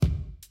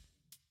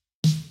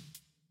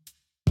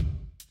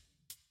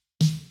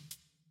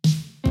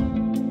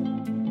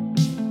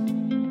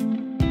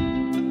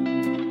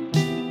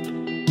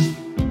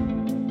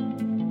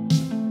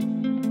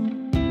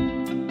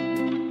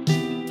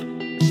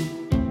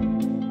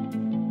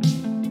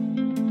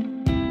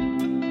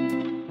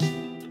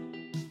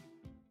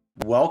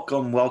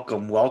Welcome,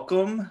 welcome,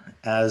 welcome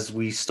as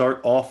we start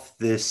off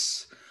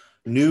this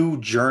new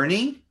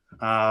journey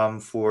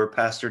for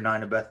Pastor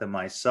Ninabeth and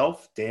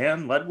myself,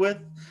 Dan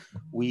Ledwith.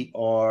 We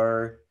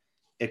are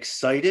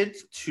excited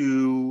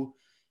to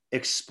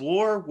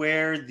explore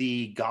where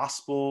the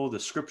gospel, the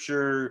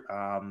scripture,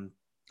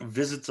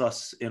 visits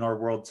us in our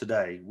world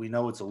today. We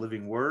know it's a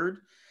living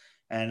word.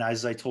 And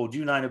as I told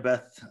you,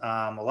 Ninabeth,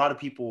 a lot of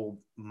people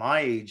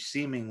my age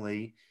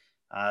seemingly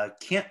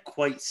can't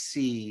quite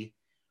see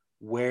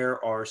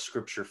where our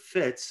scripture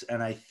fits.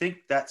 And I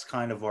think that's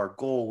kind of our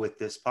goal with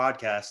this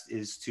podcast,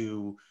 is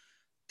to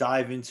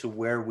dive into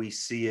where we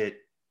see it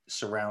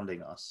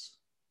surrounding us.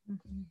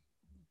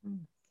 Mm-hmm.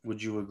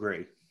 Would you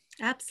agree?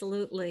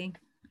 Absolutely.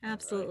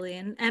 Absolutely.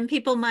 Right. And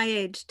people my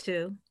age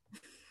too.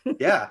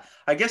 Yeah.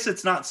 I guess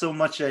it's not so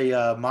much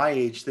a my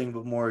age thing,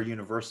 but more a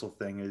universal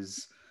thing.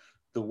 Is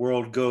the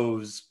world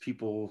goes,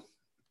 people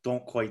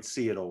don't quite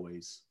see it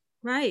always.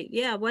 Right.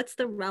 Yeah. What's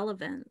the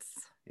relevance?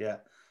 Yeah.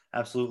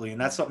 Absolutely. And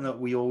that's something that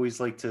we always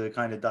like to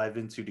kind of dive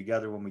into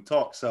together when we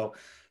talk. So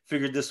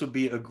figured this would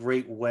be a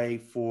great way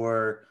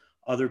for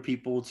other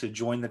people to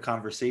join the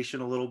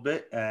conversation a little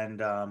bit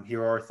and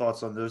hear our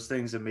thoughts on those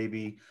things, and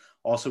maybe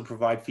also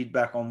provide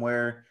feedback on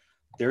where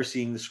they're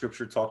seeing the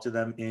scripture talk to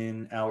them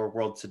in our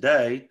world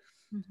today.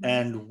 Mm-hmm.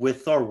 And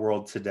with our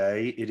world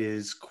today, it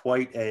is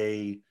quite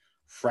a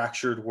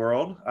fractured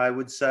world, I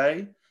would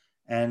say.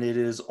 And it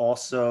is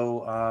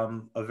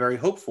also a very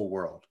hopeful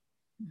world.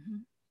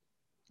 Mm-hmm.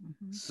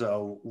 Mm-hmm.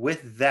 So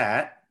with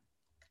that,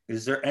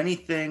 is there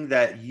anything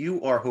that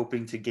you are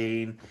hoping to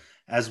gain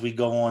as we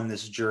go on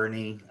this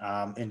journey,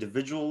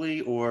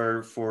 individually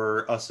or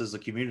for us as a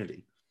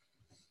community?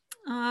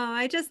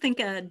 I just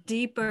think a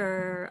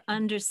deeper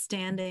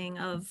understanding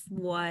of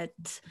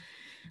what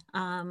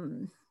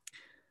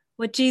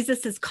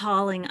Jesus is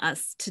calling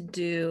us to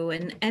do,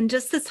 and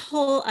just this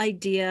whole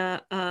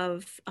idea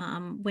of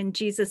when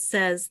Jesus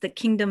says the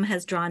kingdom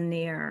has drawn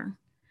near,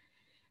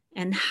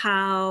 and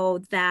how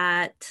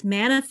that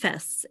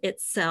manifests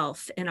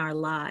itself in our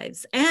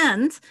lives,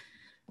 and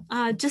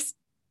just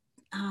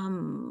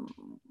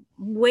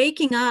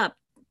waking up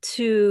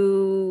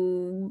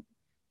to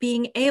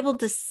being able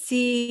to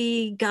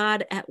see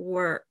God at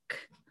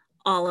work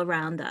all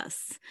around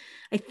us.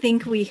 I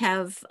think we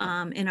have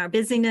in our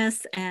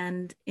busyness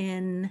and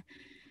in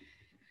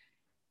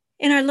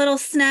our little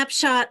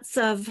snapshots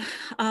of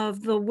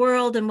the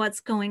world and what's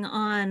going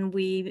on,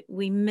 we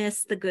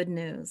miss the good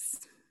news.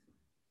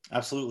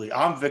 Absolutely.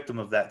 I'm a victim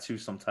of that too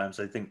sometimes.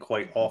 I think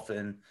quite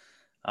often,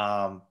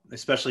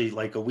 especially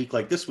like a week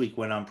like this week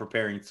when I'm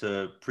preparing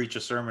to preach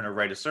a sermon or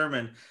write a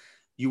sermon,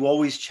 you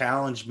always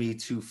challenge me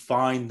to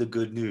find the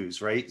good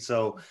news, right?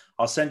 So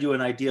I'll send you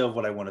an idea of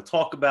what I want to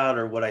talk about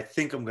or what I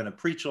think I'm going to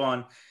preach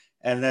on.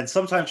 And then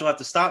sometimes you'll have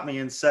to stop me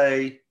and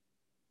say,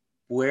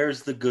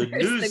 where's the good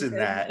news in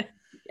that?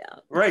 Yeah.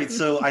 Right.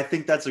 So I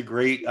think that's a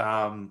great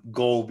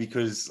goal,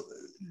 because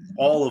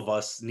all of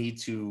us need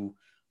to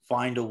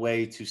find a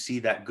way to see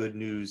that good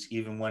news,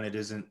 even when it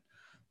isn't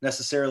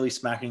necessarily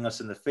smacking us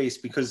in the face.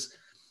 Because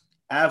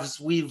as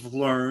we've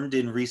learned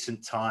in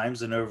recent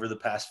times and over the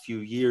past few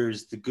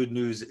years, the good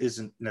news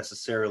isn't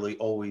necessarily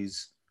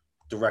always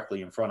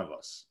directly in front of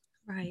us.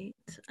 Right.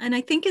 And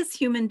I think as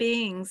human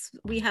beings,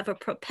 we have a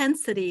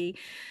propensity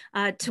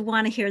to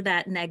want to hear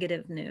that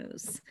negative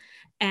news.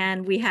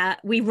 And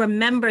we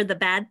remember the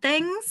bad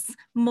things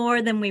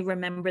more than we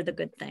remember the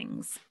good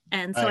things.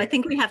 And so I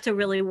think we have to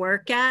really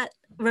work at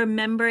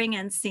remembering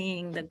and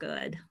seeing the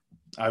good.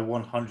 I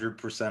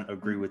 100%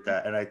 agree with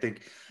that. And I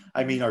think,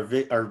 I mean,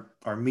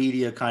 our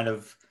media kind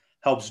of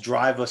helps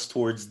drive us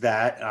towards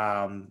that.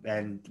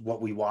 And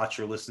what we watch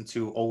or listen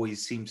to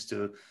always seems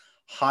to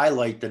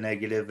highlight the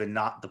negative and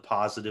not the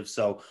positive.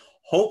 So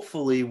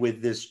hopefully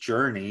with this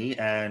journey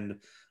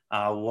and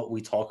what we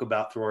talk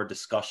about through our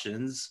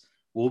discussions,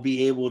 we'll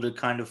be able to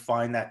kind of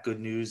find that good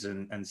news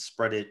and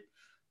spread it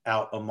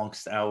out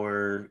amongst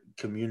our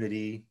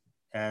community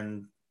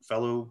and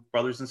fellow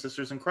brothers and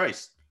sisters in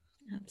Christ.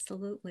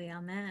 Absolutely.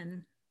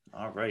 Amen.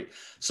 All right.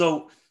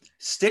 So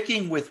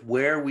sticking with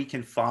where we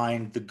can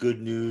find the good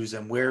news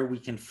and where we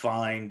can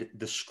find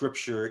the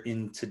scripture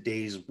in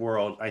today's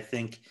world, I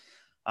think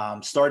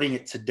starting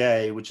it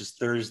today, which is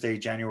Thursday,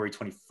 January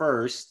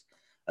 21st,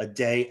 a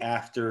day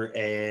after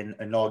an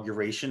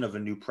inauguration of a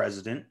new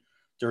president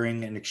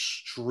during an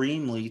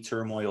extremely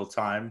turmoil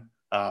time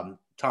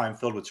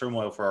filled with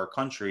turmoil for our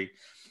country,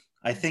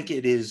 I think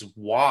it is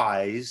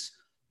wise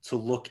to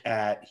look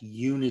at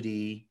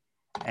unity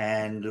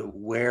and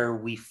where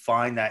we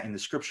find that in the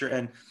scripture.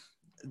 And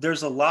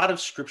there's a lot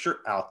of scripture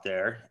out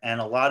there, and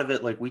a lot of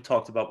it, like we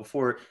talked about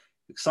before,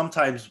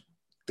 sometimes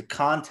the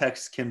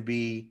context can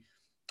be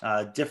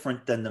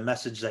different than the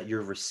message that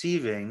you're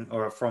receiving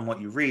or from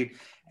what you read.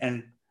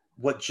 And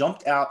what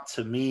jumped out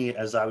to me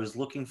as I was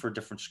looking for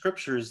different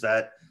scriptures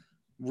that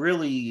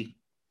really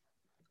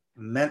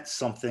meant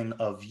something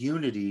of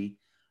unity,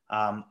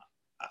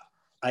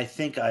 I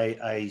think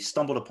I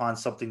stumbled upon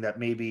something that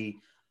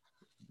maybe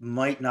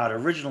might not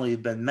originally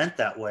have been meant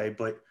that way,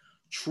 but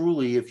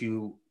truly, if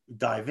you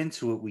dive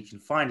into it, we can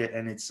find it.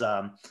 And it's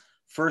 1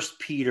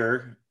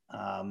 Peter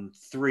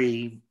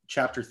 3,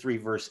 chapter 3,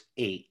 verse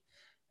 8.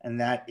 And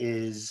that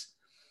is,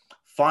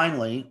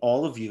 finally,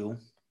 all of you,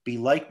 be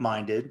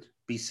like-minded,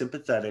 be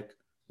sympathetic,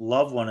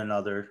 love one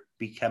another,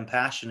 be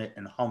compassionate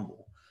and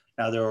humble.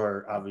 Now, there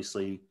are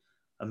obviously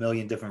a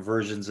million different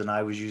versions, and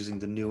I was using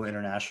the New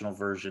International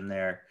Version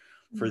there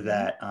for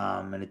that.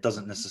 And it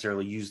doesn't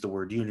necessarily use the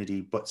word unity,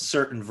 but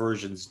certain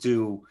versions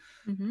do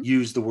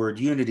use the word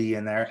unity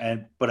in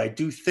there. But I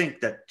do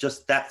think that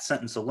just that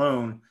sentence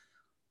alone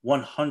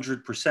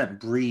 100%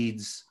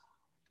 breeds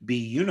be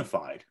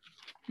unified.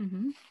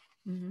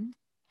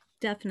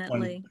 Definitely.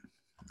 When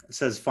it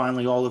says,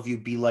 finally, all of you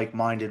be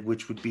like-minded,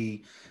 which would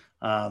be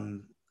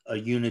a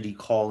unity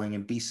calling,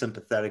 and be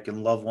sympathetic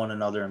and love one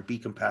another and be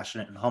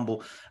compassionate and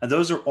humble. And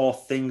those are all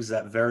things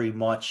that very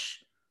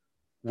much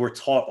were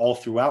taught all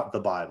throughout the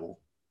Bible.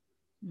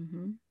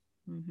 And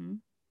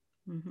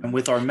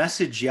with our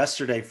message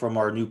yesterday from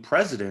our new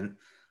president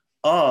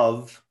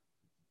of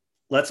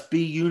let's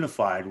be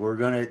unified,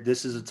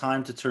 this is a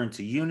time to turn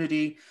to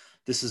unity.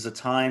 This is a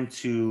time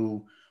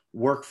to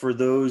work for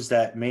those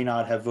that may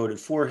not have voted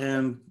for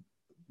him,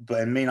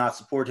 and may not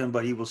support him,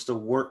 but he will still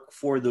work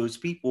for those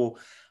people.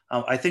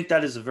 I think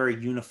that is a very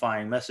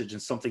unifying message,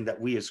 and something that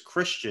we as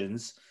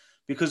Christians,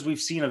 because we've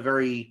seen a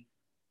very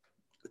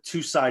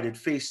two-sided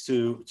face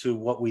to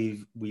what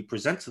we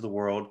present to the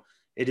world,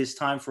 it is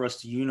time for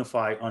us to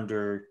unify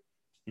under,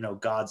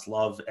 God's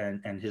love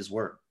and his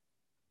word.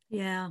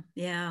 Yeah.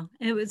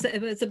 It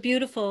was a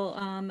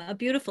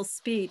beautiful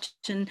speech.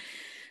 And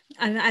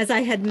as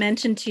I had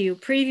mentioned to you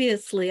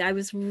previously, I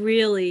was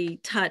really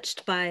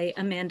touched by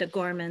Amanda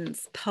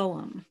Gorman's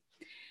poem.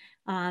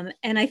 And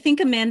I think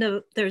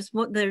Amanda, there's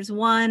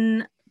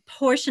one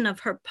portion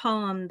of her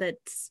poem that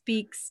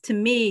speaks to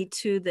me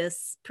to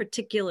this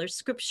particular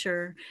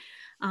scripture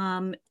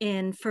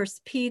in 1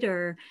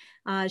 Peter.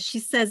 She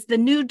says, "The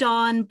new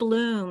dawn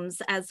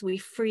blooms as we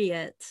free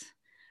it,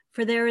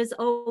 for there is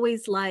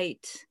always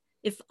light.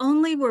 If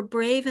only we're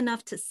brave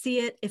enough to see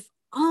it, if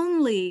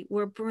only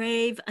we're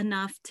brave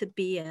enough to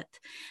be it."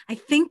 I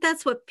think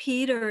that's what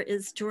Peter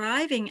is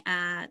driving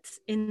at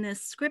in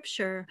this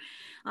scripture,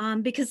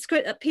 because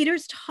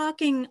Peter's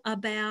talking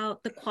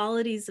about the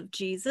qualities of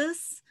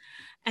Jesus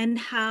and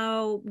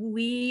how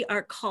we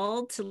are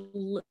called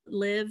to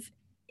live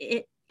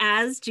it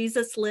as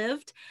Jesus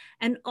lived.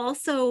 And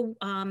also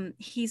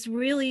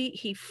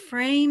he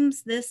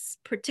frames this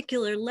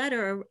particular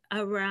letter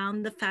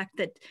around the fact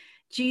that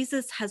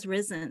Jesus has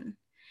risen.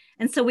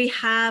 And so we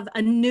have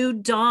a new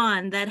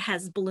dawn that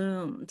has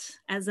bloomed,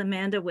 as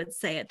Amanda would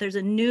say it. There's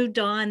a new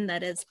dawn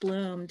that has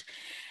bloomed.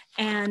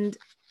 And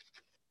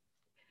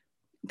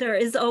there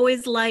is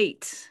always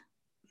light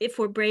if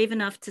we're brave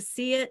enough to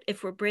see it,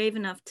 if we're brave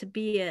enough to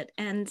be it.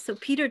 And so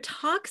Peter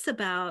talks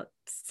about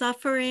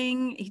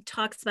suffering. He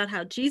talks about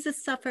how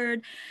Jesus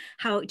suffered,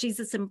 how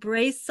Jesus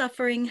embraced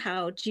suffering,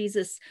 how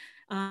Jesus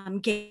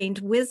gained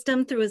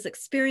wisdom through his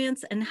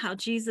experience, and how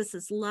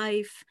Jesus's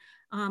life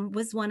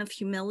was one of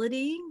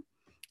humility.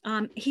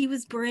 He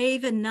was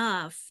brave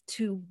enough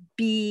to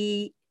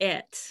be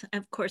it.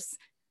 Of course,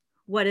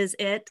 what is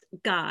it?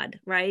 God,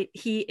 right?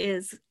 He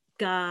is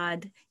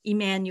God,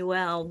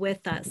 Emmanuel,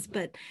 with us.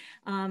 But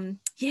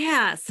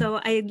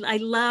so I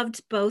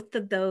loved both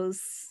of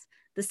those,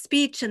 the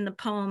speech and the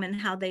poem, and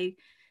how they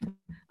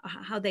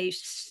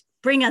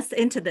bring us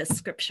into this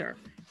scripture.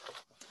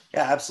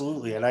 Yeah,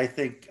 absolutely. And I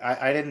think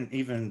I didn't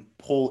even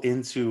pull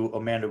into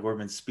Amanda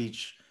Gorman's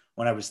speech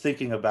when I was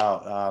thinking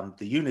about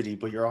the unity,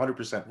 but you're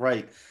 100%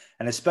 right.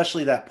 And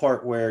especially that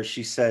part where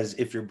she says,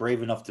 if you're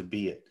brave enough to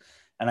be it.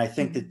 And I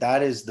think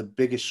that is the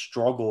biggest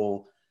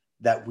struggle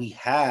that we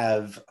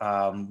have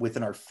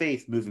within our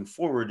faith moving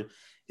forward,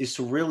 is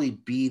to really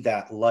be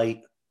that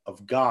light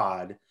of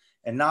God,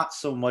 and not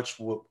so much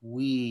what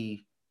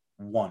we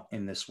want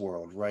in this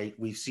world, right?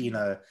 We've seen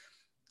a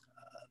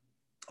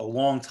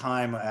long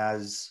time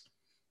as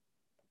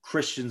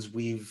Christians,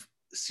 we've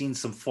seen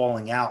some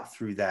falling out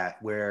through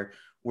that, where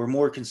we're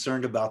more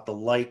concerned about the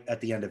light at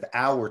the end of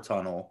our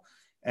tunnel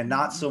and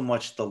not so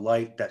much the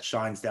light that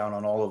shines down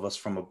on all of us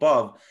from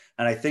above.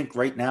 And I think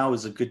right now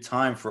is a good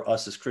time for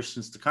us as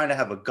Christians to kind of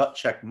have a gut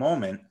check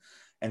moment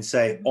and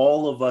say,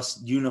 all of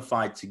us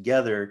unified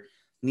together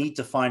need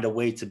to find a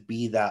way to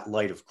be that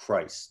light of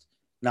Christ,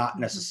 not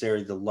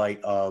necessarily the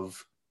light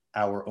of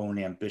our own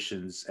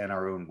ambitions and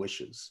our own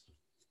wishes.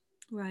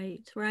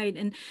 Right.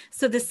 And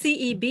so the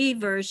CEB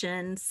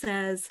version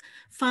says,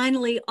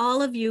 finally,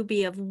 all of you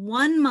be of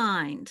one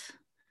mind,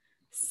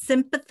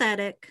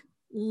 sympathetic,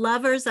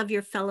 lovers of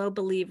your fellow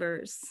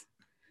believers,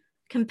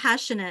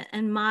 compassionate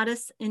and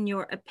modest in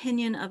your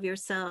opinion of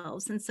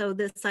yourselves. And so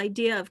this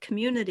idea of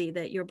community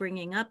that you're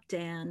bringing up,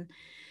 Dan,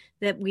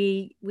 that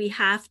we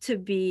have to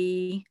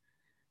be,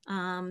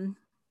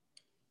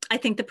 I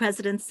think the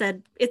president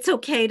said, it's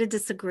okay to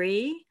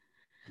disagree,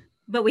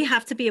 but we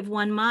have to be of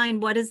one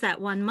mind. What is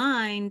that one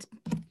mind?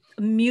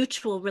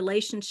 Mutual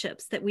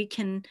relationships that we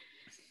can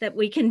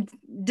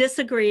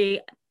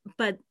disagree,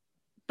 but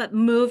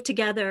move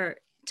together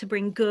to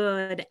bring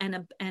good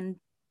and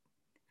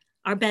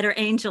are better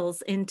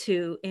angels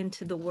into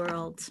the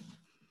world.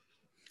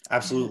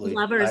 Absolutely.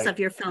 Lovers of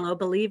your fellow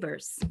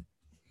believers.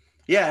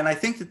 Yeah, and I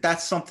think that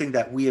that's something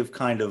that we have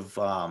kind of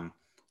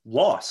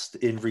lost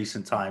in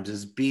recent times,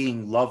 is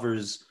being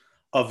lovers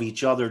of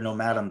each other, no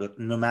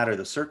matter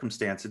the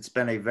circumstance. It's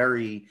been a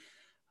very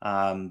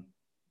um,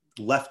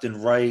 left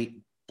and right,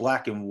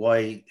 black and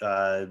white,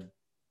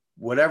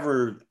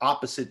 whatever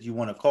opposite you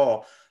want to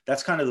call.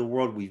 That's kind of the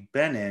world we've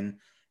been in,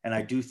 and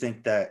I do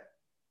think that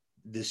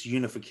this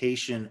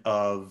unification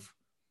of,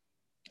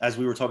 as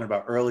we were talking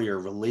about earlier,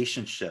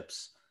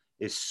 relationships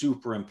is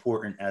super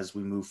important as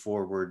we move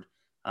forward,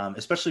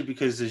 especially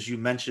because, as you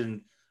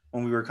mentioned,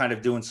 when we were kind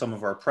of doing some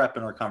of our prep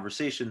in our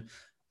conversation,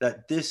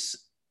 that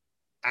this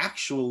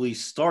actually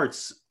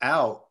starts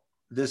out,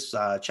 this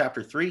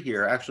chapter 3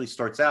 here actually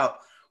starts out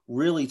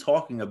really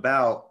talking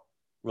about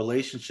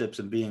relationships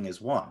and being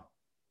as one.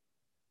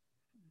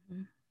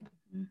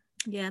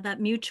 Yeah, that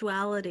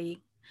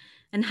mutuality,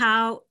 and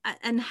how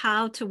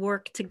to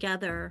work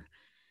together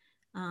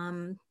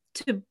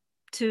to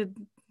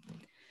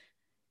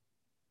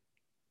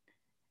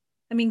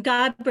I mean,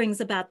 God brings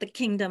about the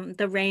kingdom,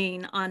 the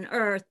reign on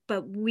earth,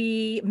 but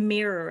we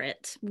mirror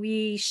it.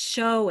 We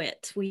show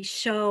it. We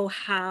show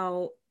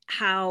how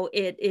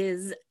it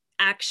is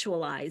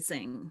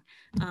actualizing.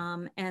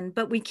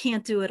 But we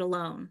can't do it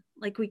alone.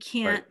 Like, we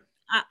can't,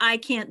 right. I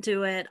can't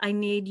do it. I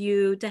need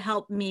you to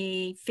help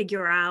me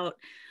figure out,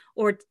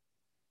 or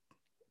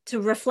to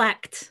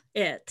reflect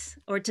it,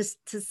 or to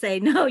say,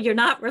 no, you're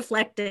not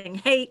reflecting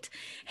hate,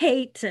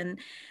 and,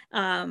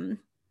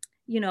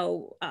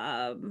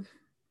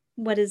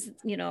 what is,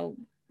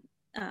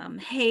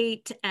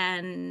 hate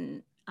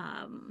and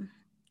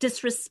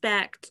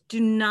disrespect do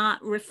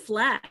not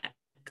reflect.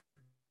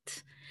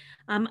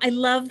 I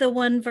love the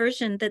one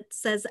version that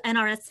says,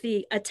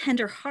 NRSV, a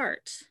tender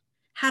heart.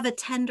 Have a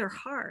tender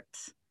heart.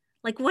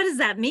 Like, what does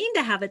that mean,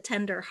 to have a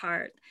tender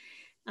heart?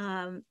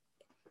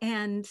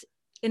 And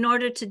in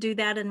order to do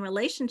that in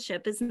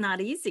relationship is not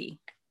easy.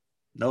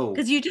 No,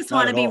 because you just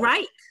want to be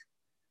right.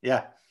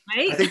 Yeah.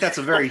 Right? I think that's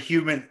a very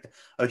human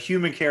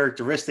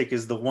characteristic,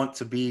 is the want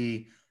to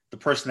be the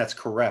person that's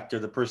correct, or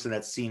the person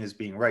that's seen as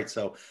being right.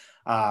 So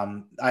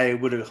I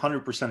would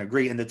 100%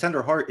 agree. And the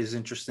tender heart is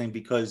interesting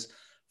because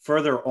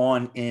further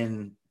on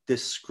in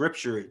this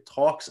scripture, it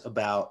talks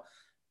about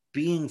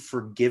being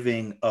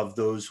forgiving of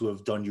those who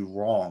have done you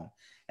wrong,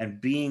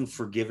 and being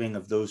forgiving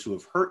of those who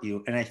have hurt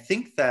you. And I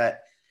think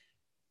that,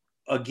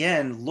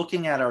 again,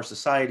 looking at our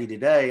society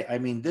today, I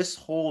mean, this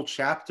whole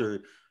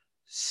chapter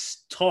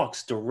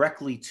talks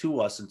directly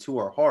to us and to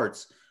our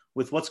hearts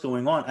with what's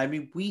going on. I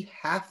mean, we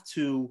have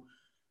to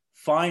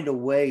find a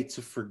way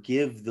to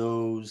forgive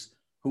those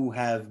who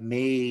have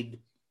made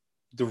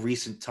the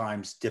recent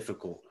times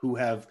difficult, who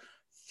have,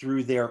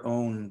 through their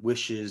own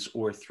wishes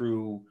or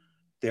through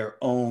their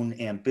own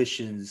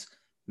ambitions,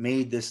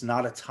 made this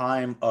not a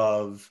time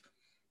of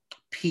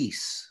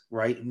peace,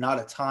 right? Not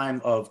a time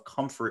of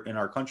comfort in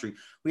our country.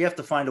 We have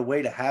to find a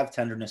way to have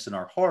tenderness in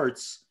our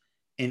hearts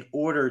in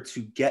order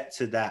to get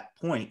to that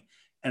point.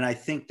 And I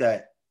think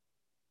that,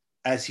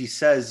 as he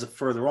says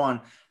further on,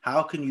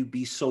 how can you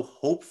be so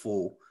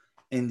hopeful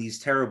in these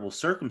terrible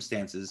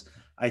circumstances?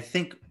 I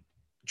think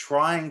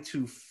trying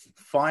to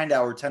find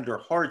our tender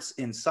hearts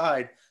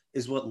inside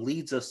is what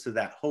leads us to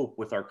that hope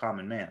with our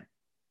common man.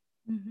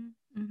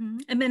 Mm-hmm, mm-hmm.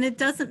 I mean, it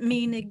doesn't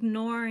mean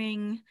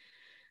ignoring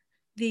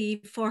the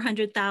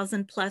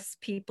 400,000 plus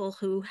people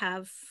who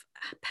have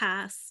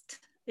passed.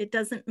 It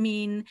doesn't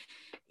mean,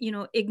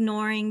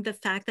 ignoring the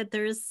fact that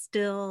there is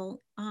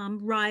still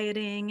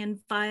rioting and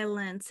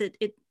violence.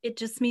 It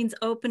just means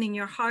opening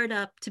your heart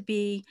up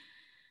to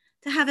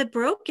have it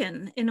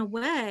broken in a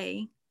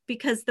way,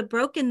 because the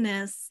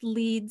brokenness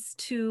leads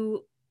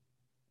to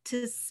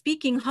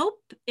speaking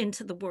hope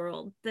into the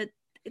world, that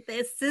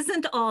this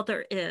isn't all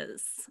there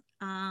is.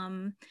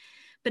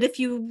 But if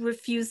you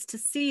refuse to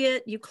see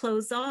it, you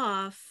close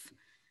off,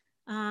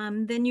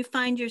 then you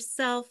find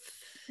yourself,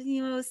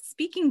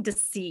 speaking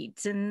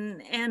deceit,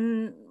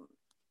 and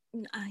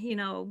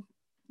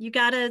you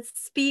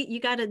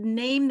gotta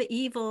name the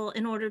evil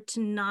in order to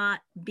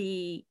not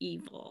be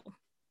evil.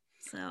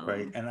 So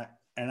right,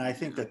 and I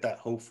think that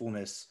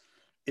hopefulness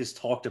is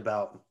talked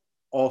about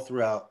all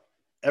throughout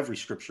every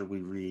scripture we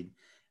read.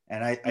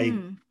 And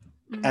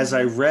mm-hmm. as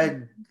I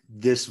read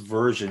this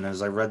version,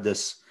 as I read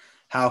this,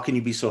 how can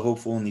you be so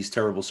hopeful in these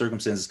terrible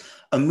circumstances?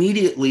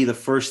 Immediately, the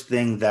first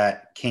thing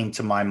that came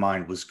to my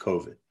mind was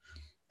COVID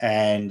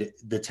and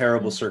the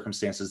terrible mm-hmm.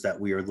 circumstances that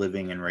we are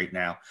living in right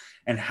now.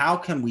 And how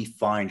can we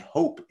find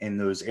hope in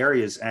those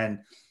areas? And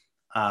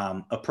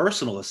a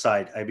personal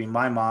aside, I mean,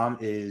 my mom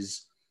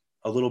is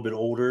a little bit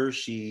older.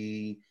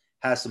 She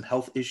has some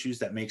health issues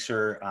that makes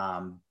her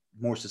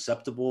more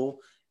susceptible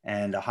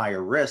and a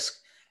higher risk.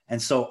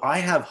 And so I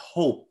have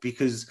hope,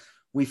 because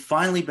we've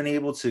finally been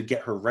able to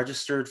get her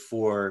registered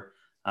for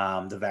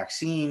the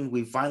vaccine.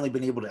 We've finally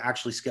been able to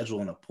actually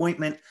schedule an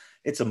appointment.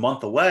 It's a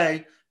month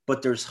away,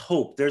 but there's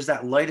hope. There's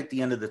that light at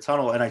the end of the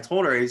tunnel. And I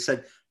told her, I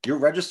said, you're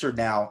registered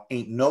now.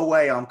 Ain't no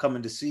way I'm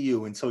coming to see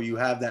you until you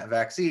have that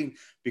vaccine,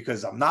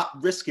 because I'm not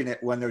risking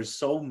it when there's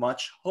so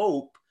much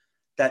hope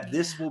that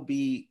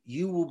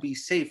you will be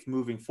safe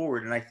moving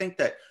forward. And I think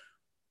that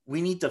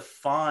we need to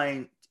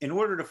find, in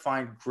order to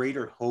find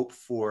greater hope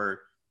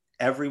for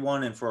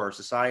everyone and for our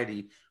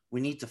society,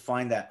 we need to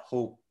find that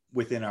hope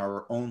within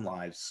our own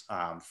lives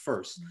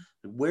first.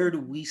 Where do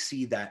we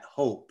see that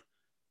hope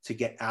to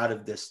get out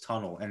of this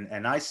tunnel?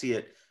 And I see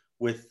it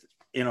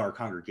in our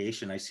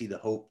congregation. I see the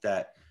hope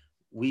that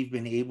we've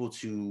been able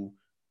to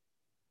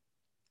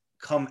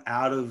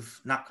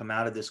not come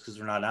out of this, because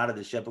we're not out of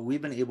this yet, but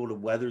we've been able to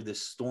weather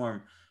this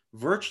storm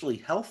virtually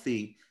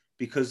healthy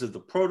because of the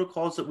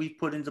protocols that we've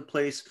put into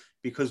place,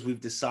 because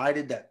we've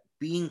decided that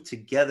being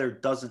together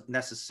doesn't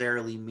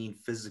necessarily mean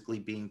physically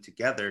being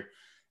together,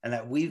 and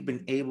that we've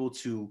been able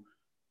to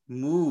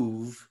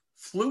move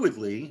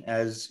fluidly,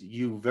 as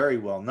you very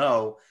well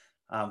know,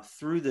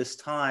 through this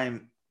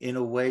time in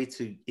a way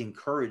to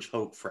encourage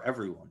hope for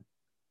everyone.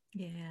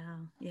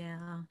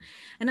 Yeah.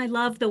 And I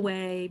love the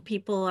way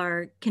people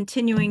are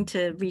continuing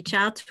to reach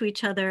out to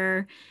each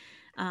other.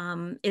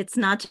 It's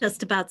not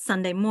just about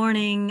Sunday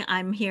morning.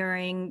 I'm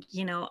hearing,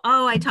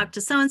 I talked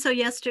to so-and-so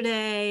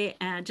yesterday,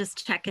 and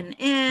just checking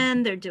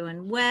in, they're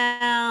doing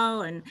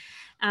well. And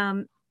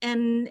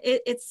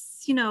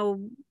it's,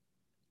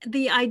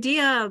 the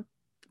idea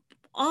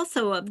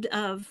also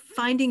of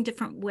finding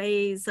different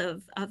ways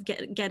of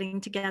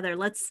getting together.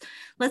 Let's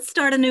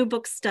start a new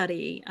book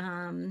study.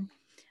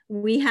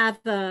 We have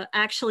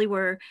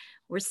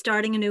we're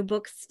starting a new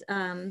book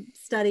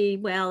study.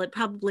 Well, it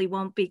probably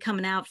won't be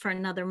coming out for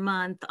another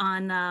month,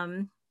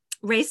 on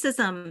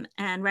racism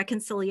and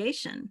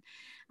reconciliation.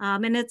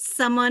 And it's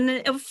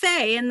someone of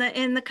faith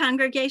in the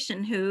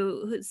congregation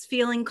who's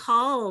feeling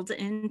called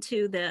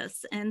into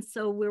this. And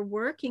so we're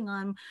working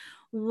on,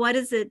 what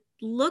does it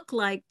look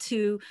like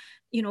to,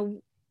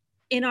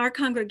 in our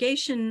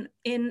congregation,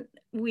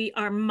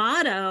 our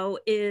motto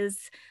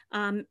is,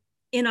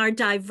 in our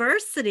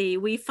diversity,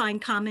 we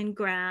find common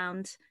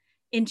ground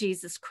in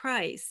Jesus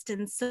Christ.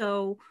 And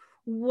so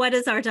what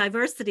does our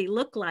diversity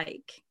look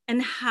like?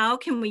 And how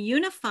can we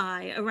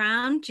unify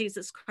around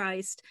Jesus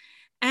Christ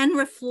and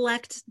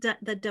reflect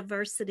the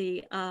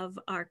diversity of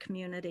our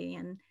community?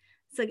 And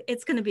so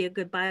it's going to be a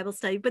good Bible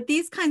study. But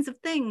these kinds of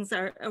things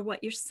are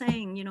what you're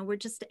saying. We're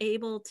just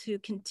able to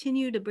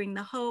continue to bring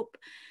the hope,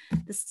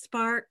 the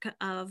spark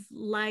of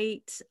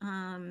light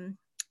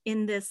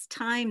in this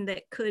time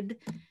that could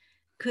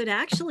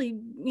actually,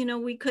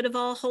 we could have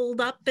all holed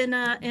up in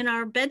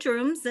our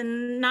bedrooms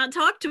and not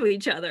talk to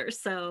each other.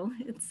 So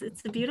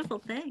it's a beautiful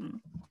thing.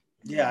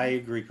 Yeah, I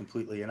agree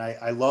completely. And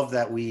I love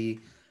that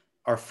we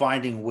are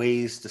finding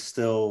ways to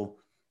still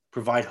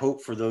provide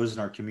hope for those in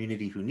our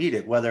community who need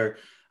it.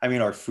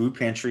 Our food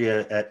pantry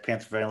at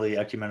Panther Valley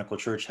Ecumenical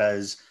Church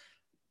has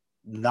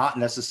not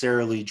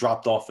necessarily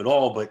dropped off at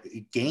all, but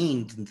it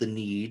gained the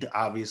need,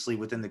 obviously,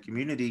 within the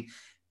community,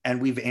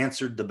 and we've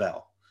answered the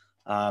bell.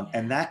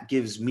 And that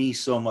gives me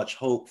so much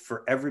hope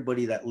for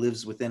everybody that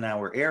lives within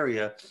our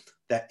area,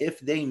 that if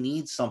they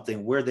need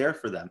something, we're there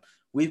for them.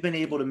 We've been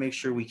able to make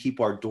sure we keep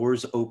our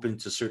doors open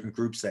to certain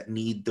groups that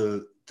need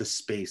the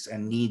space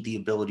and need the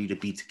ability to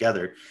be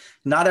together.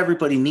 Not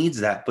everybody needs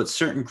that, but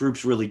certain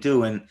groups really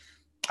do. And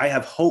I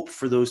have hope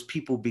for those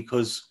people,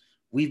 because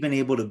we've been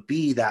able to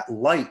be that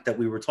light that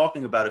we were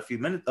talking about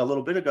a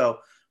little bit ago.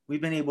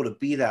 We've been able to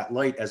be that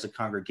light as a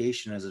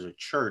congregation, as a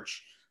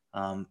church,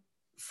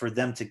 for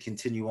them to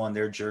continue on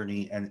their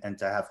journey and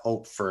to have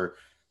hope for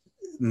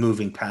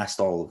moving past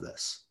all of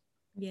this.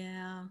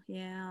 Yeah.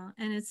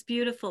 And it's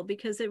beautiful,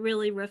 because it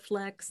really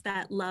reflects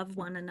that love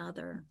one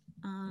another,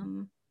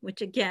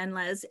 which again,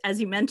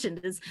 as you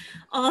mentioned, is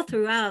all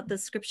throughout the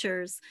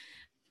scriptures,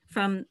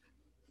 from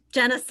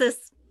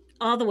Genesis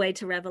all the way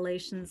to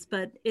Revelations.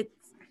 But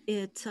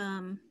it's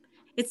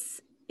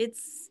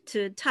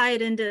to tie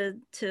it into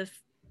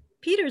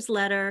Peter's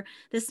letter,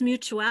 this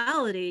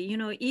mutuality,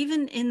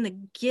 even in the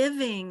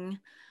giving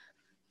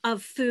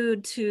of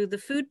food to the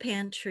food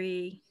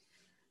pantry,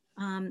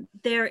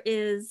 there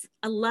is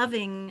a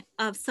loving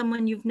of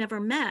someone you've never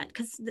met,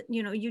 because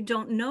you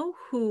don't know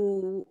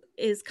who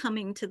is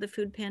coming to the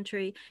food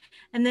pantry.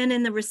 And then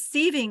in the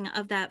receiving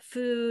of that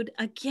food,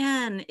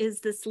 again,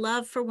 is this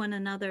love for one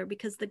another,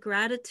 because the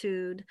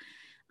gratitude,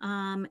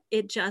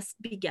 it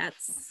just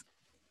begets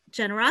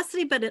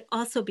generosity, but it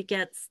also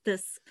begets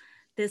this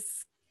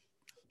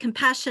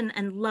compassion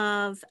and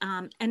love,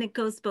 and it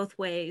goes both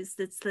ways.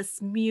 It's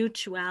this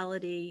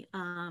mutuality,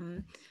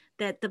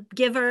 that the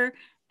giver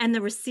and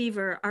the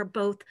receiver are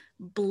both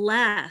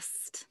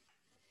blessed,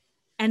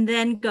 and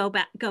then go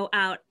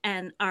out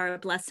and are a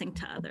blessing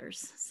to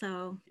others.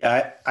 So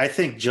I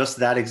think just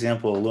that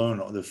example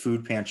alone, the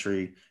food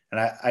pantry, and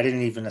I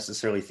didn't even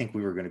necessarily think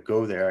we were going to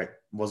go there. It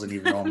wasn't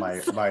even on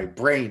my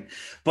brain,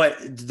 but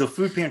the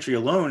food pantry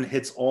alone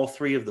hits all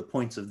three of the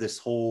points of this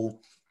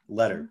whole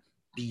letter: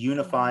 be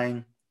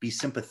unifying, be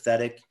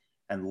sympathetic,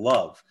 and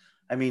love.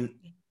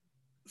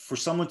 For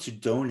someone to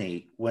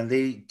donate when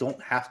they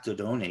don't have to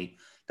donate,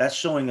 that's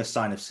showing a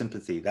sign of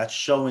sympathy. That's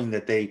showing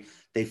that they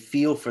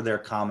feel for their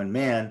common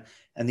man.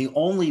 And the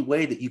only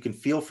way that you can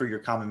feel for your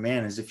common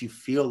man is if you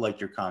feel like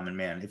your common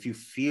man, if you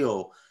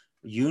feel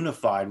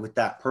unified with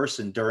that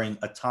person during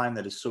a time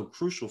that is so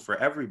crucial for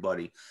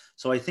everybody.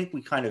 So I think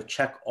we kind of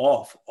check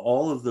off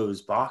all of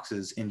those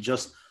boxes in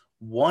just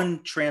one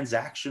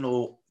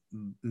transactional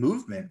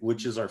movement,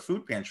 which is our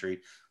food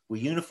pantry. We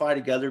unify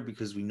together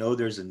because we know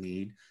there's a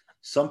need.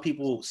 Some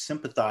people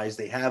sympathize,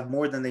 they have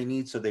more than they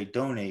need, so they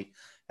donate.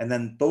 And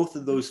then both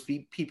of those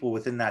people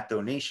within that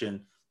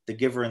donation, the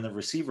giver and the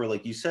receiver,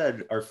 like you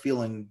said, are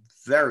feeling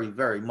very,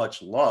 very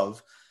much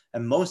love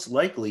and most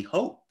likely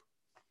hope.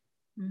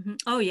 Mm-hmm.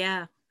 Oh,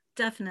 yeah,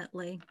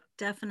 definitely.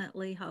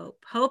 Definitely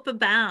hope. Hope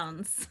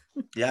abounds.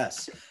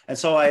 Yes. And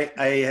so I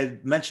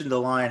had mentioned the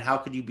line, how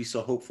could you be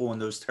so hopeful in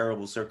those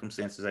terrible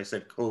circumstances? I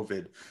said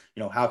COVID,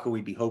 how could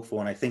we be hopeful?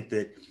 And I think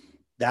that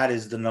that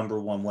is the number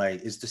one way,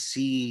 is to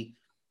see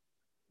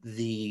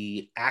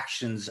the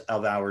actions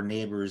of our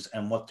neighbors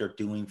and what they're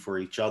doing for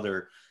each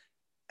other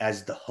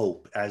as the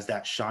hope, as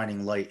that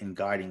shining light and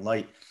guiding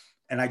light.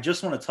 And I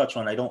just want to touch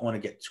on, I don't want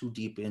to get too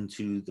deep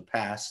into the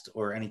past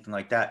or anything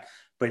like that,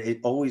 but it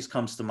always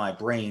comes to my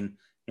brain,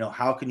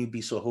 how can you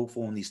be so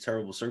hopeful in these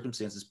terrible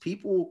circumstances?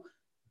 People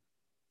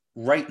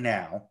right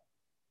now,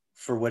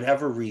 for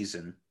whatever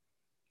reason,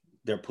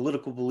 their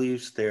political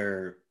beliefs,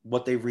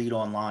 what they read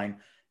online,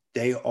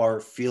 they are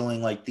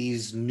feeling like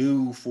these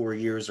new 4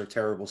 years are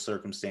terrible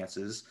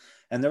circumstances.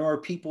 And there are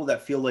people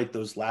that feel like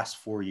those last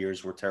 4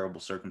 years were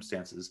terrible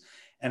circumstances.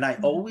 And I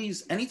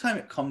always, anytime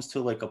it comes to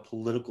like a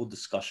political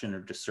discussion or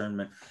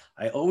discernment,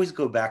 I always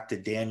go back to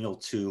Daniel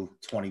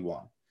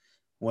 2:21,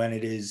 when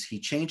it is, he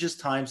changes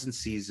times and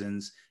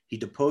seasons, he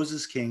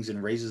deposes kings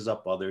and raises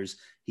up others,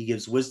 he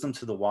gives wisdom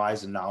to the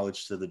wise and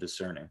knowledge to the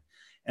discerning.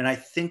 And I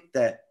think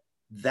that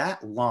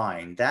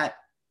line, that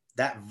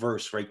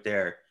verse right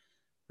there,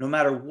 no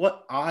matter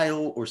what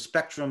aisle or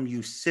spectrum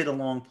you sit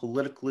along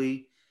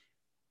politically,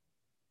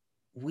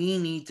 we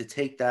need to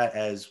take that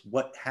as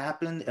what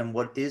happened and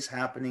what is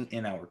happening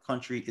in our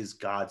country is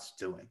God's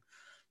doing.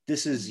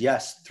 This is,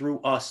 yes, through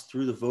us,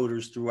 through the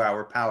voters, through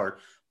our power,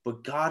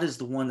 but God is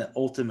the one that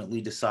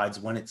ultimately decides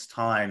when it's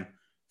time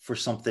for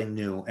something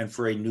new and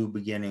for a new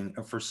beginning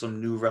and for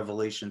some new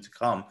revelation to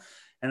come.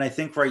 And I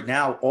think right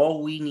now,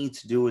 all we need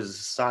to do as a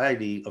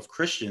society of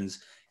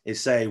Christians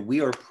is say,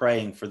 we are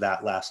praying for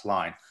that last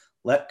line.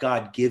 Let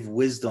God give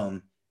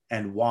wisdom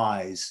and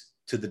wise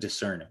to the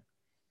discerning.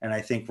 And I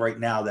think right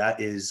now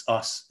that is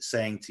us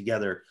saying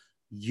together,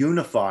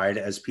 unified,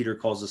 as Peter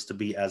calls us to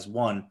be as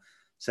one,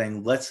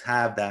 saying, let's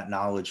have that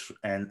knowledge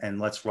and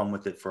let's run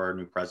with it for our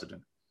new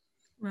president.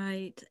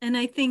 Right. And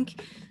I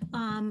think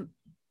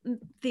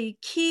the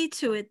key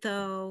to it,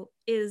 though,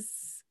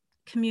 is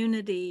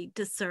community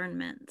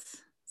discernment.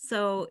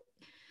 So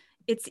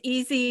it's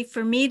easy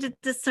for me to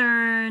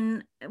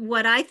discern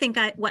what I think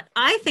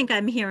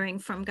I'm hearing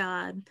from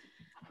God,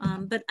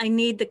 but I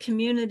need the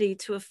community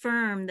to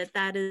affirm that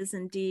that is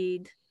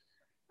indeed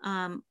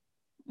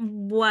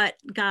what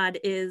God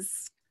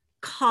is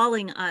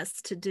calling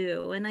us to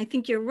do. And I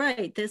think you're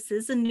right. This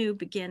is a new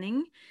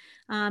beginning.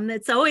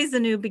 It's always a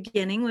new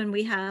beginning when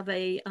we have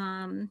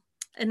an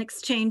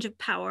exchange of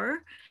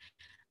power.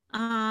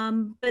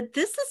 But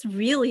this is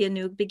really a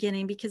new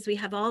beginning because we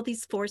have all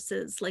these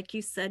forces, like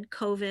you said,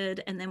 COVID,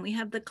 and then we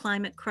have the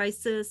climate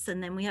crisis,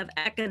 and then we have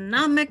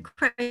economic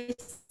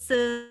crisis.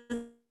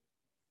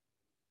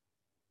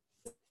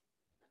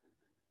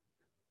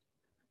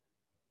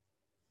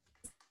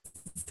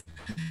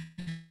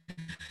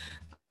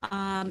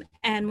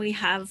 And we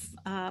have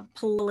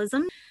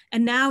pluralism.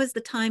 And now is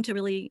the time to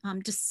really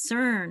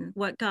discern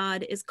what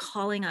God is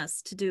calling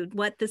us to do,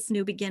 what this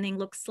new beginning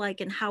looks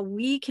like, and how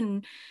we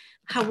can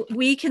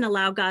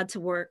allow God to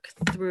work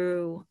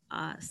through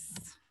us.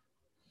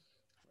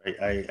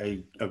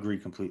 I agree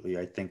completely.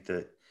 I think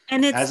that,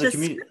 and it's the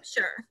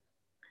scripture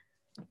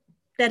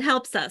that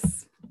helps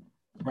us.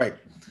 Right.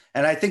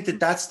 And I think that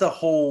that's the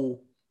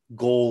whole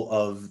goal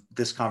of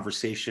this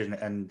conversation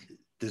and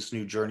this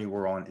new journey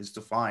we're on, is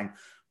to find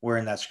where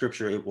in that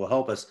scripture it will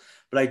help us.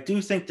 But I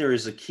do think there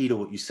is a key to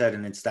what you said,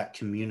 and it's that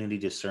community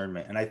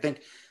discernment. And I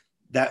think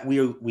that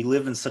we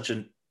live in such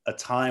a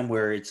time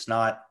where it's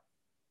not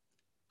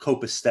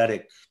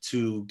copacetic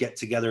to get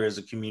together as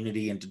a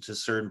community and to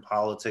discern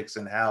politics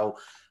and how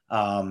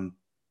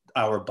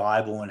our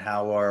Bible and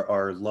how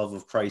our love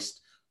of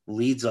Christ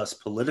leads us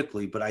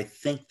politically. But I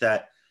think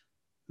that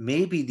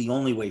maybe the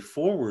only way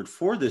forward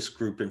for this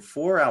group and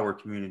for our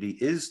community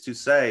is to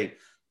say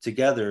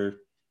together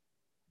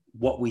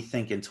what we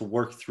think and to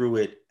work through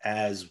it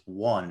as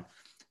one.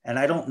 And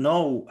I don't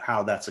know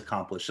how that's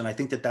accomplished. And I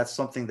think that that's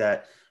something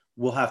that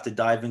we'll have to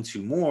dive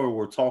into more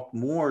or talk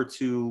more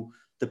to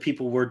the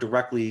people we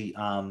directly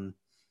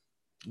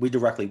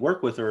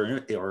work with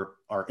or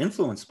are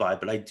influenced by.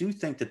 But I do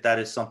think that that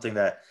is something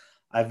that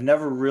I've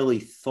never really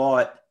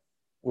thought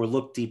or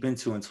looked deep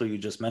into until you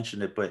just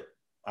mentioned it. But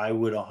I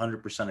would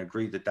 100%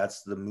 agree that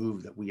that's the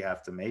move that we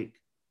have to make.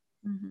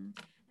 Mm-hmm.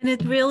 And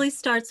it really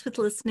starts with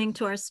listening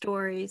to our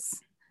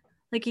stories.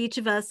 Like each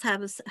of us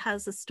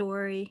has a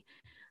story,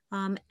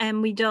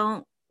 and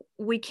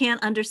we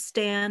can't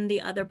understand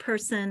the other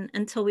person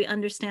until we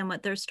understand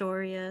what their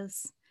story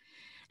is.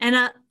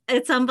 And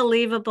it's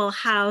unbelievable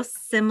how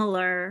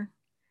similar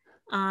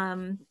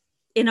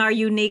in our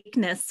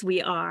uniqueness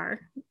we are.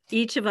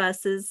 Each of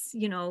us is,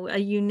 a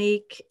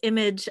unique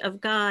image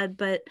of God,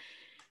 but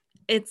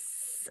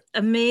it's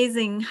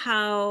amazing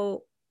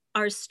how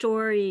our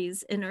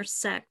stories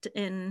intersect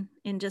in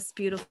just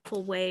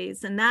beautiful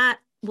ways. And that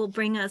will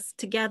bring us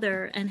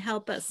together and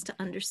help us to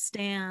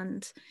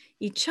understand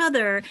each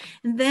other.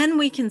 And then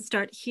we can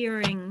start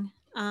hearing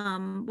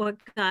what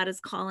God is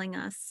calling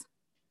us.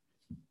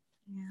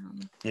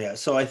 Yeah.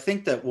 So I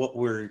think that what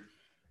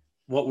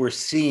we're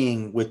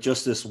seeing with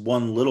just this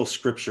one little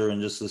scripture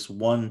and just this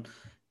one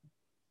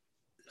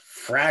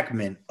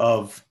fragment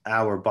of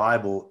our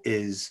Bible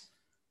is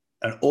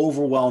an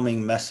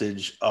overwhelming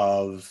message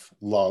of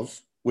love,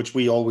 which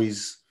we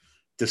always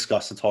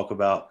discuss and talk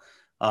about,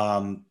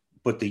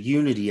 but the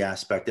unity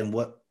aspect. And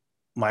what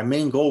my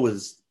main goal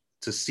was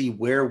to see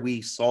where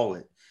we saw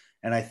it.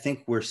 And I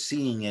think we're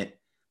seeing it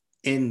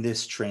in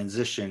this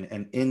transition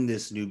and in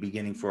this new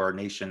beginning for our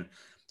nation.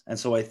 And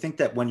so I think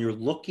that when you're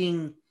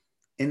looking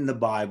in the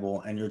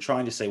Bible and you're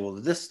trying to say, well,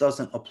 this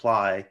doesn't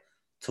apply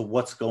to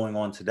what's going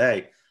on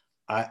today,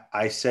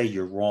 I say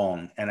you're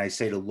wrong. And I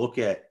say to look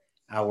at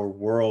our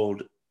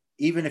world,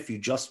 even if you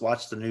just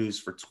watched the news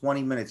for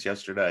 20 minutes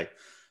yesterday,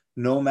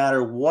 no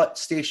matter what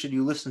station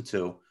you listen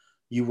to,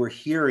 you were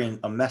hearing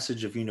a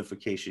message of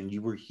unification.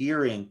 You were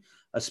hearing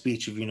a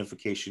speech of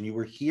unification. You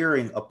were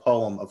hearing a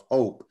poem of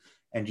hope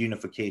and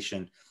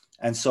unification.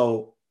 And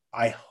so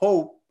I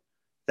hope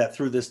that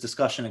through this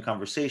discussion and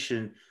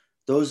conversation,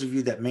 those of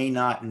you that may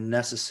not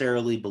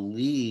necessarily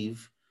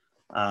believe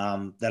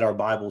that our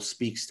Bible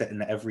speaks to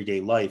in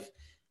everyday life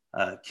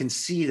can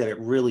see that it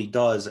really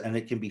does, and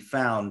it can be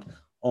found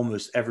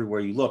almost everywhere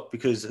you look.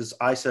 Because as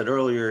I said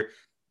earlier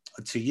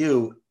to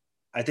you,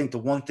 I think the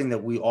one thing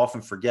that we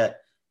often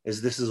forget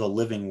is this is a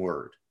living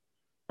word,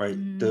 right?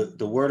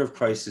 The word of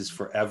Christ is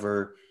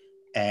forever,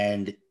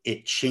 and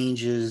it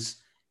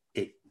changes,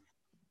 it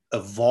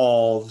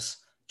evolves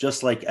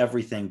just like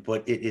everything,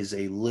 but it is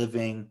a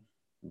living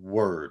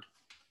word.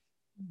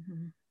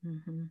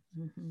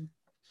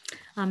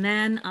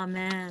 Amen.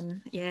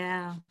 Amen.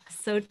 Yeah,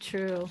 so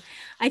true.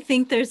 I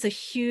think there's a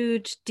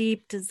huge,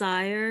 deep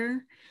desire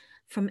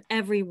from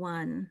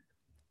everyone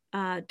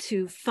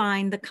to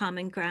find the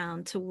common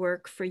ground, to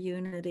work for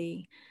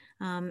unity.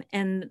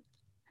 And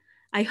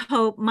I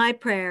hope, my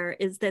prayer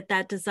is that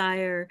that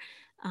desire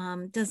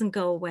doesn't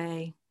go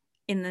away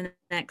in the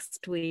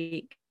next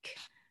week,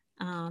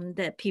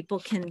 that people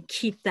can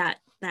keep that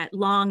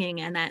longing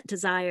and that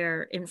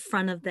desire in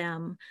front of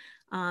them,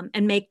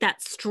 and make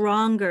that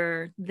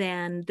stronger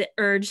than the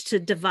urge to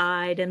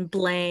divide and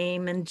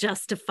blame and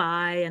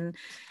justify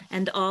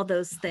and all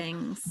those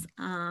things.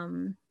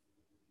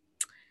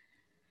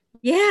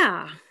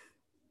 Yeah.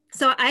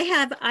 So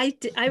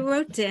I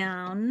wrote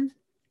down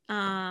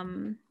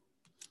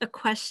a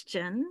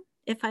question,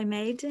 if I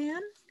may,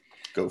 Dan.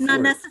 Go for Not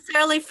it.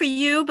 necessarily for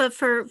you, but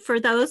for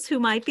those who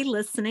might be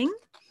listening.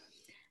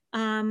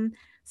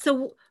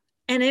 So,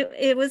 and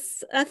it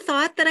was a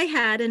thought that I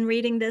had in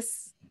reading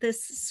this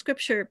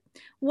scripture.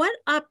 What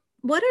are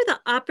the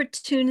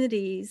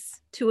opportunities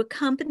to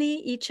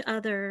accompany each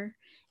other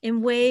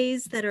in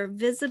ways that are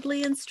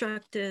visibly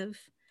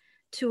instructive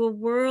to a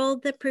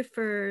world that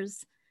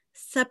prefers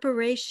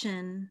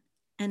separation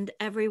and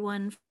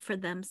everyone for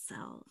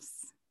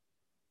themselves?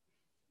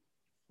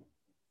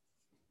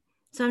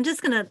 So I'm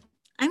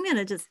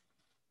gonna just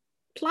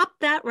plop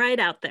that right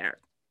out there.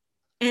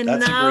 And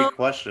that's a great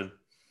question.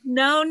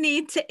 No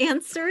need to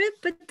answer it,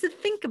 but to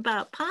think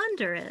about,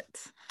 ponder it.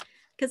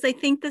 Because I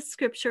think the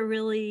scripture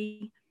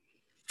really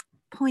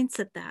points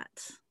at that.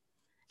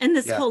 And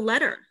this whole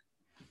letter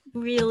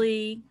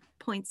really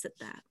points at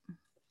that.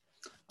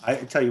 I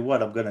tell you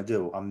what I'm going to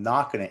do. I'm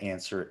not going to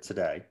answer it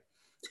today.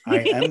 I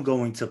am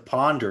going to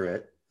ponder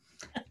it.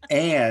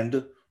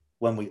 And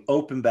when we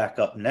open back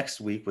up next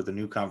week with a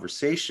new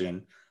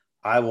conversation,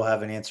 I will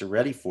have an answer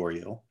ready for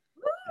you. Ooh.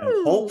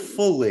 And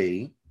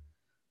hopefully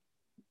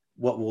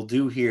what we'll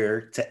do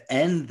here to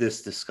end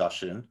this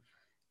discussion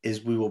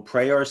is we will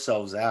pray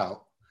ourselves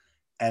out.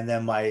 And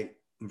then my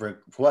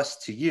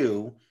request to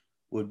you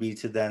would be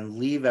to then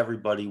leave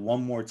everybody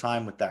one more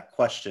time with that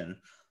question.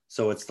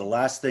 So it's the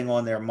last thing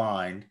on their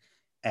mind,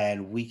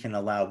 and we can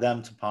allow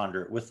them to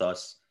ponder it with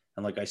us.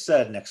 And like I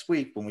said, next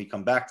week, when we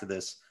come back to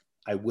this,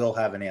 I will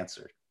have an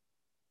answer.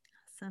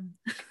 Awesome.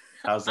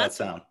 How's that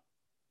sound?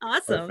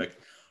 Awesome.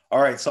 Perfect.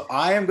 All right. So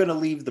I am going to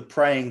leave the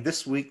praying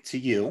this week to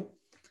you,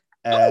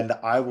 and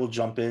I will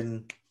jump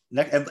in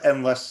next,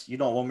 unless you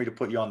don't want me to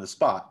put you on the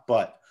spot.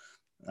 But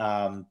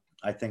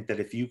I think that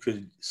if you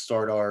could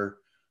start our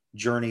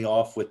journey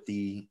off with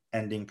the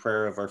ending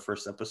prayer of our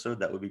first episode,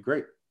 that would be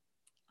great.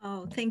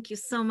 Oh, thank you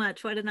so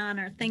much. What an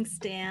honor. Thanks,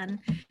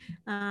 Dan.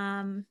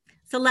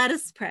 So let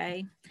us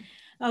pray.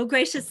 Oh,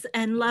 gracious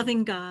and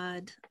loving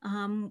God,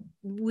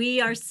 we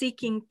are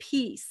seeking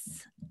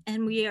peace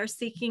and we are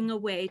seeking a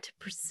way to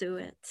pursue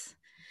it.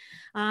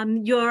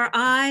 Your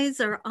eyes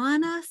are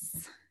on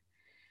us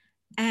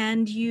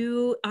and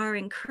you are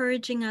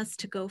encouraging us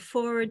to go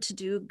forward to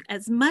do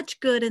as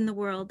much good in the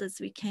world as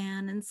we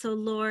can. And so,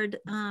 Lord,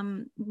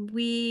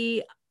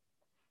 we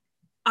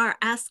are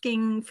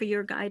asking for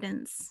your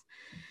guidance.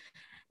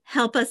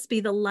 Help us be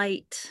the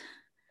light.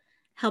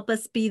 Help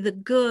us be the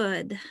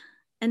good.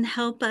 And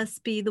help us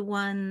be the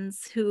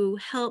ones who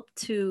help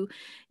to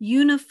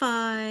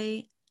unify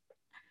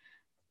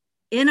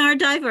in our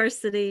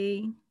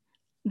diversity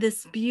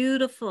this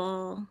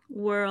beautiful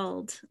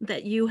world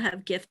that you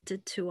have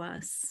gifted to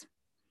us.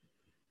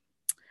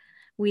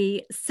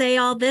 We say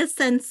all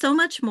this and so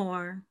much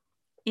more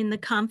in the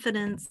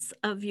confidence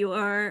of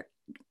your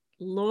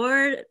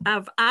Lord,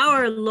 of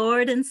our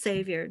Lord and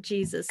Savior,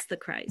 Jesus the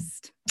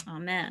Christ.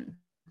 Amen.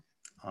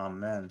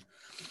 Amen.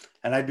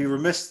 And I'd be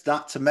remiss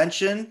not to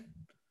mention,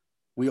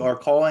 we are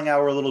calling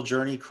our little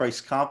journey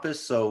Christ Compass.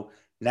 So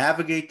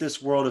navigate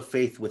this world of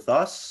faith with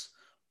us.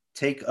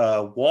 Take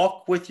a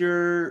walk with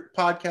your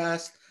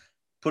podcast,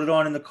 put it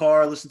on in the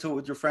car, listen to it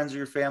with your friends or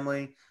your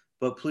family.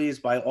 But please,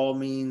 by all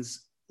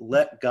means,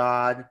 let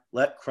God,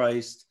 let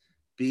Christ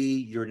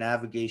be your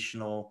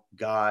navigational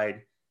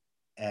guide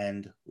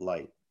and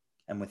light.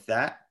 And with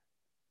that,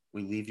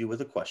 we leave you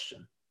with a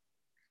question.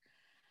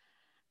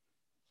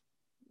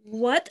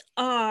 What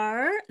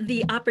are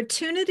the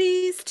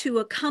opportunities to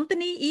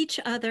accompany each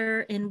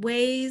other in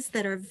ways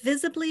that are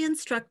visibly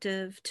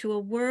instructive to a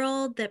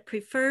world that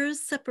prefers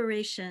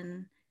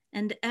separation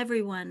and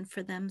everyone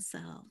for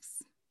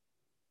themselves?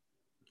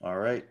 All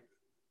right.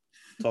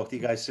 Talk to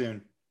you guys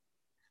soon.